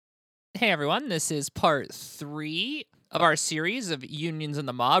Hey everyone, this is part 3 of our series of Unions and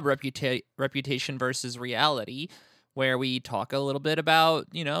the Mob, Reputation versus Reality, where we talk a little bit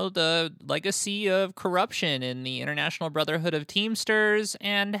about, the legacy of corruption in the International Brotherhood of Teamsters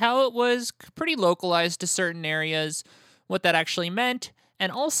and how it was pretty localized to certain areas, what that actually meant,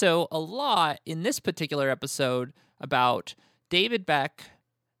 and also a lot in this particular episode about David Beck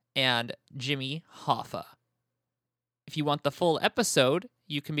and Jimmy Hoffa. If you want the full episode,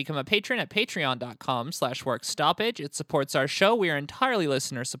 you can become a patron at patreon.com/workstoppage. It supports our show. We are entirely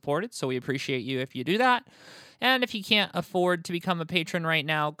listener supported, so we appreciate you if you do that. And if you can't afford to become a patron right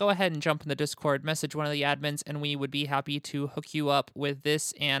now, go ahead and jump in the Discord, message one of the admins, and we would be happy to hook you up with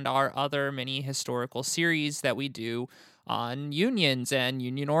this and our other mini historical series that we do on unions and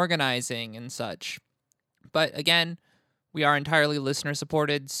union organizing and such. But again, we are entirely listener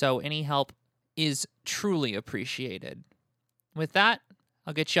supported, so any help is truly appreciated. With that,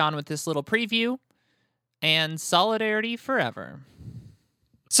 I'll get you on with this little preview, and solidarity forever.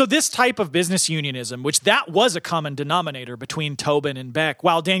 So this type of business unionism, which that was a common denominator between Tobin and Beck,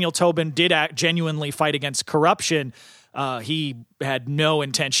 while Daniel Tobin did genuinely fight against corruption, he had no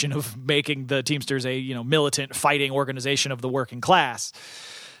intention of making the Teamsters a militant fighting organization of the working class.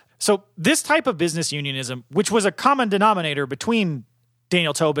 So this type of business unionism, which was a common denominator between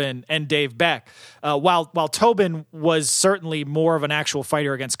Daniel Tobin and Dave Beck, while Tobin was certainly more of an actual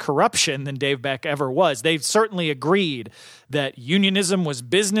fighter against corruption than Dave Beck ever was, they certainly agreed that unionism was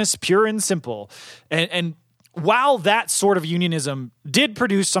business pure and simple. And while that sort of unionism did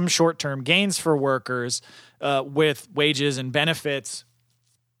produce some short-term gains for workers with wages and benefits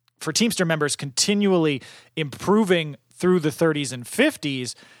for Teamster members continually improving through the 30s and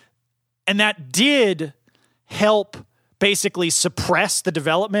 50s, and that did help basically suppress the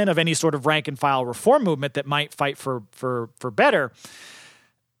development of any sort of rank and file reform movement that might fight for better.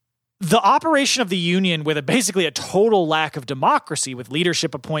 The operation of the union with basically a total lack of democracy, with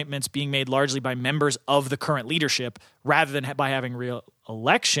leadership appointments being made largely by members of the current leadership rather than by having real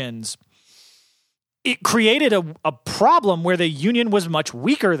elections, it created a problem where the union was much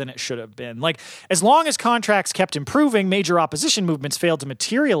weaker than it should have been. Like, as long as contracts kept improving, major opposition movements failed to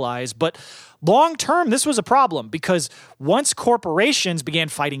materialize. But long term, this was a problem because once corporations began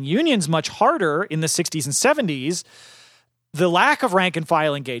fighting unions much harder in the 60s and 70s, the lack of rank and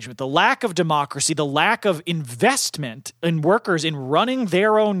file engagement, the lack of democracy, the lack of investment in workers in running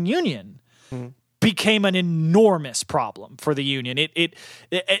their own union became an enormous problem for the union.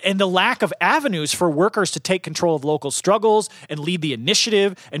 And the lack of avenues for workers to take control of local struggles and lead the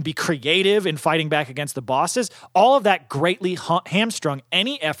initiative and be creative in fighting back against the bosses, all of that greatly hamstrung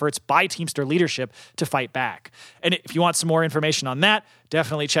any efforts by Teamster leadership to fight back. And if you want some more information on that,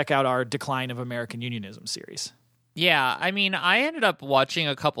 definitely check out our Decline of American Unionism series. Yeah, I mean, I ended up watching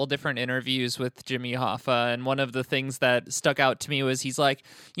a couple different interviews with Jimmy Hoffa, and one of the things that stuck out to me was he's like,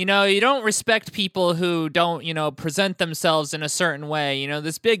 you don't respect people who don't, present themselves in a certain way.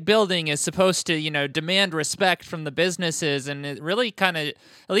 This big building is supposed to, demand respect from the businesses, and it really kind of, at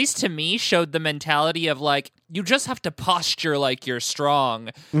least to me, showed the mentality of like, you just have to posture like you're strong,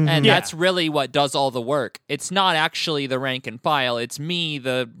 and that's really what does all the work. It's not actually the rank and file. It's me,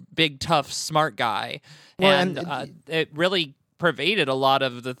 the big, tough, smart guy. Well, and it really pervaded a lot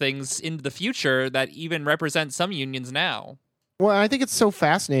of the things into the future that even represent some unions now. Well, I think it's so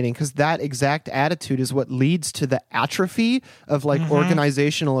fascinating because that exact attitude is what leads to the atrophy of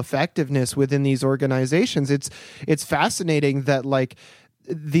organizational effectiveness within these organizations. It's fascinating that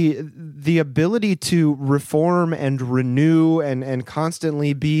the ability to reform and renew and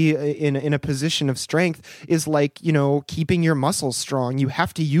constantly be in a position of strength is like, keeping your muscles strong. You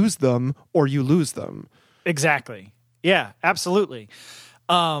have to use them or you lose them. Exactly. Yeah, absolutely.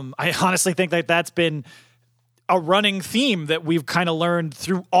 I honestly think that that's been a running theme that we've kind of learned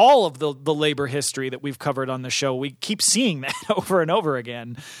through all of the labor history that we've covered on the show. We keep seeing that over and over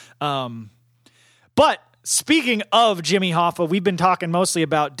again. But speaking of Jimmy Hoffa, we've been talking mostly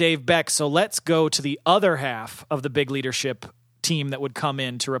about Dave Beck, so let's go to the other half of the big leadership team that would come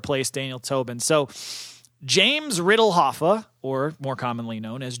in to replace Daniel Tobin. So James Riddle Hoffa, or more commonly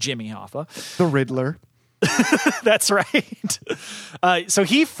known as Jimmy Hoffa. The Riddler. That's right. So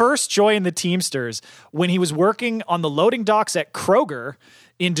he first joined the Teamsters when he was working on the loading docks at Kroger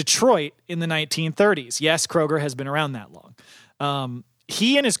in Detroit in the 1930s. Yes, Kroger has been around that long.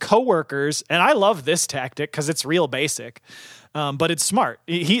 He and his coworkers, and I love this tactic because it's real basic, but it's smart.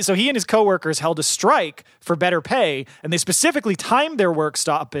 He and his coworkers held a strike for better pay, and they specifically timed their work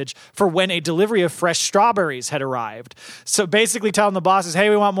stoppage for when a delivery of fresh strawberries had arrived. So basically telling the bosses, hey,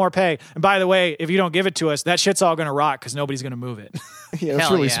 we want more pay. And by the way, if you don't give it to us, that shit's all going to rot because nobody's going to move it. Yeah,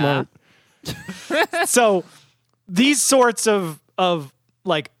 that's really smart. So these sorts of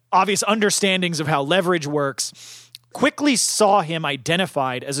like obvious understandings of how leverage works quickly saw him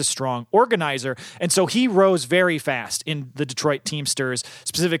identified as a strong organizer. And so he rose very fast in the Detroit Teamsters,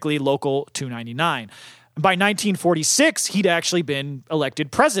 specifically Local 299. By 1946, he'd actually been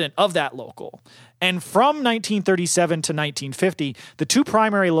elected president of that local. And from 1937 to 1950, the two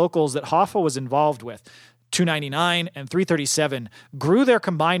primary locals that Hoffa was involved with, 299 and 337, grew their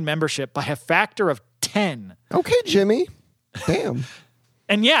combined membership by a factor of 10. Okay, Jimmy. Damn.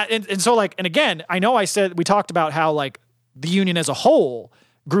 And yeah, and so like, and again, I know we talked about how like the union as a whole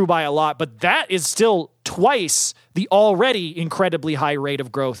grew by a lot, but that is still twice the already incredibly high rate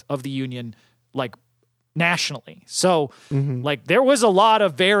of growth of the union, like nationally. So like there was a lot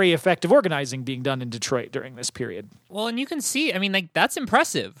of very effective organizing being done in Detroit during this period. Well, and you can see, I mean, like that's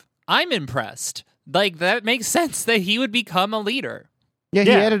impressive. I'm impressed. Like that makes sense that he would become a leader. Yeah,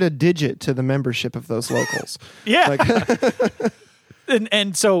 he added a digit to the membership of those locals. Yeah. Like,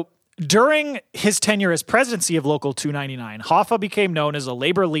 and so during his tenure as presidency of Local 299, Hoffa became known as a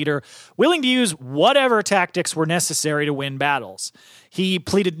labor leader willing to use whatever tactics were necessary to win battles. He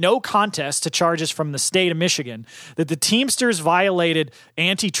pleaded no contest to charges from the state of Michigan that the Teamsters violated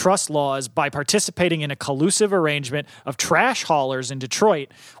antitrust laws by participating in a collusive arrangement of trash haulers in Detroit,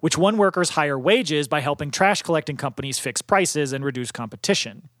 which won workers higher wages by helping trash collecting companies fix prices and reduce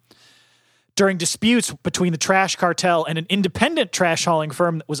competition. During disputes between the trash cartel and an independent trash hauling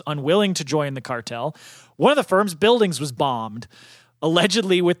firm that was unwilling to join the cartel, one of the firm's buildings was bombed,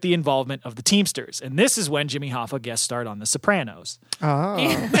 allegedly with the involvement of the Teamsters. And this is when Jimmy Hoffa guest starred on The Sopranos.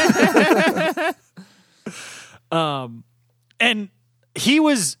 And he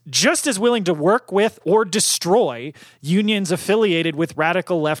was just as willing to work with or destroy unions affiliated with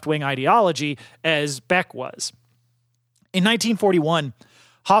radical left-wing ideology as Beck was. In 1941,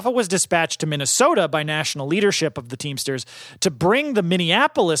 Hoffa was dispatched to Minnesota by national leadership of the Teamsters to bring the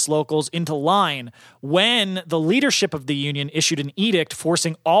Minneapolis locals into line when the leadership of the union issued an edict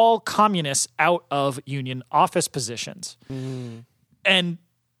forcing all communists out of union office positions. And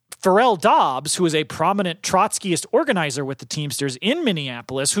Farrell Dobbs, who is a prominent Trotskyist organizer with the Teamsters in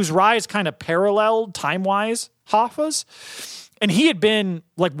Minneapolis, whose rise kind of paralleled time-wise Hoffa's, and he had been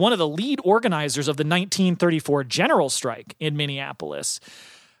like one of the lead organizers of the 1934 general strike in Minneapolis.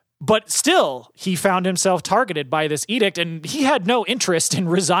 But still, he found himself targeted by this edict, and he had no interest in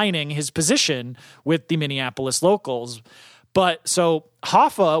resigning his position with the Minneapolis locals. But so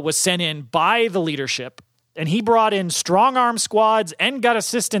Hoffa was sent in by the leadership, and he brought in strong arm squads and got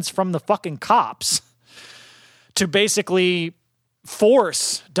assistance from the fucking cops to basically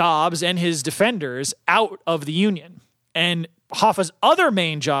force Dobbs and his defenders out of the union. And Hoffa's other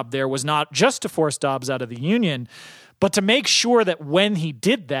main job there was not just to force Dobbs out of the union, but to make sure that when he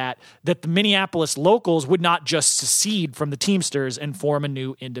did that, that the Minneapolis locals would not just secede from the Teamsters and form a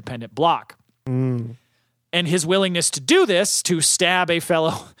new independent bloc. And his willingness to do this, to stab a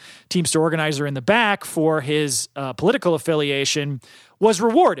fellow Teamster organizer in the back for his political affiliation, was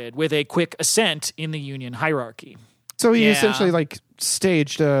rewarded with a quick ascent in the union hierarchy. so he essentially like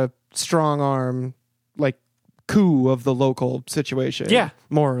staged a strong arm, like coup of the local situation. Yeah,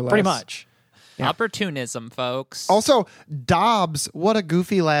 more or less. Pretty much. Yeah. Opportunism, folks. Also, Dobbs, what a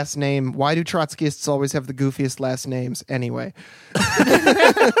goofy last name. Why do Trotskyists always have the goofiest last names anyway?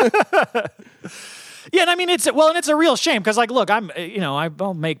 Yeah, and I mean it's a real shame because like look,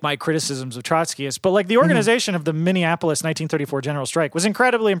 I'll make my criticisms of Trotskyists, but like the organization of the Minneapolis 1934 general strike was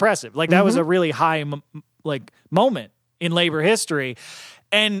incredibly impressive. Like that was a really high moment in labor history,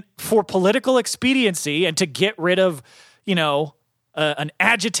 and for political expediency and to get rid of an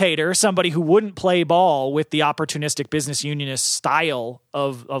agitator, somebody who wouldn't play ball with the opportunistic business unionist style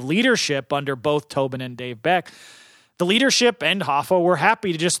of leadership under both Tobin and Dave Beck, the leadership and Hoffa were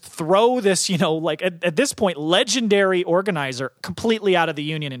happy to just throw this, at this point, legendary organizer completely out of the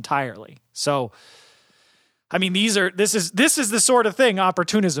union entirely. So, I mean, this is the sort of thing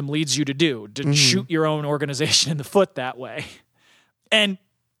opportunism leads you to do, to shoot your own organization in the foot that way. And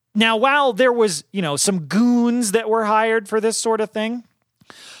now, while there was, some goons that were hired for this sort of thing,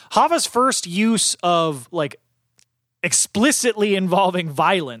 Hoffa's first use of, explicitly involving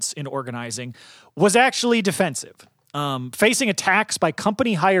violence in organizing was actually defensive. Facing attacks by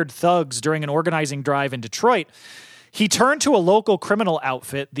company-hired thugs during an organizing drive in Detroit, he turned to a local criminal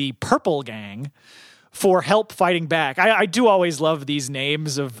outfit, the Purple Gang, for help fighting back. I do always love these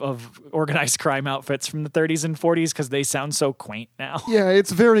names of organized crime outfits from the 30s and 40s because they sound so quaint now. Yeah,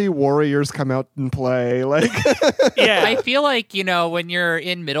 it's very Warriors come out and play. Yeah. I feel like, when you're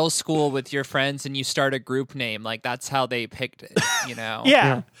in middle school with your friends and you start a group name, that's how they picked it,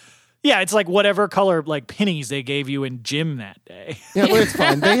 Yeah. Yeah, it's like whatever color like pennies they gave you in gym that day. Yeah, well, it's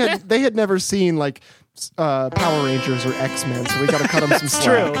fine. They had never seen like Power Rangers or X-Men, so we got to cut them some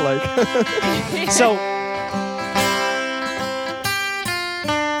slack. True. Like, So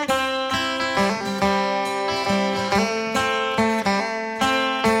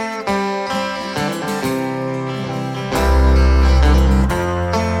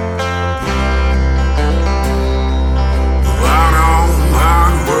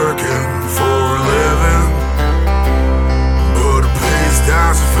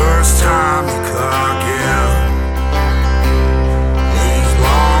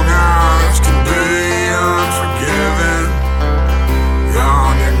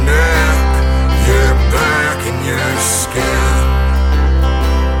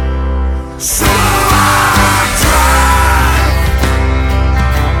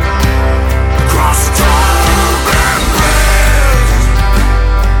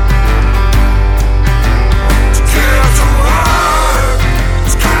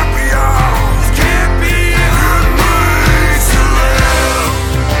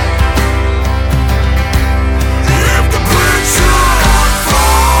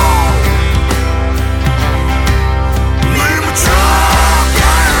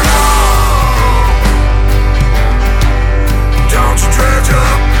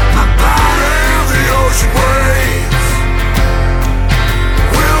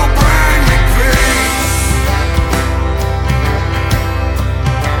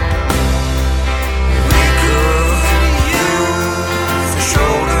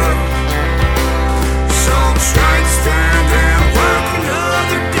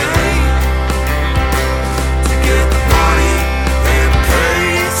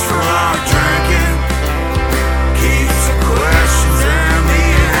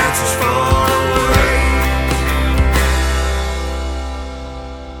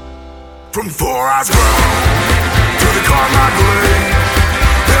From 4 hours grown to the Carmine blade,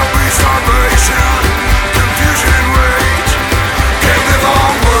 there'll be starvation, confusion and rage. Give the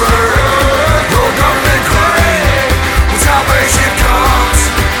long word, your government claim. When salvation comes,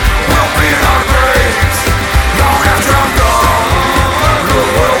 we'll be in our graves. Long after I'm gone, the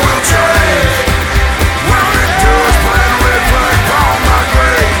world will change. When it does, plant a red flag on my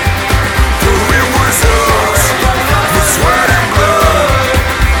grave. Through it was us, with sweat and blood,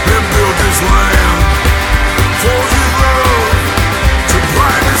 and build this land for you love to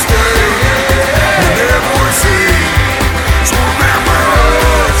brighten this day. Whenever we see, so remember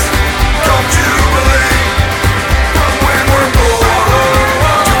us, don't you believe? When we're born,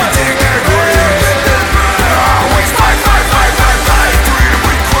 to dig their graves, always fight, fight, fight, fight, fight, freedom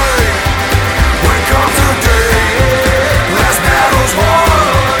we claim. When comes the day, last battle's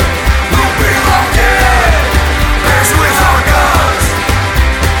won, we'll be long dead, best with our guns.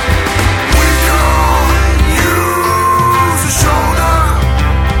 We don't use a shoulder,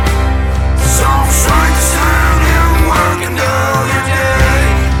 some strength to stand and work another day.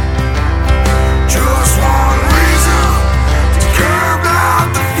 Just one reason to care about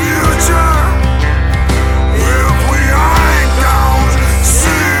the future. If we ain't gonna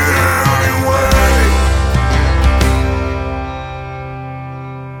see it anyway.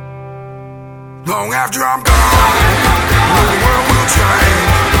 Long after I'm gone, the world will change.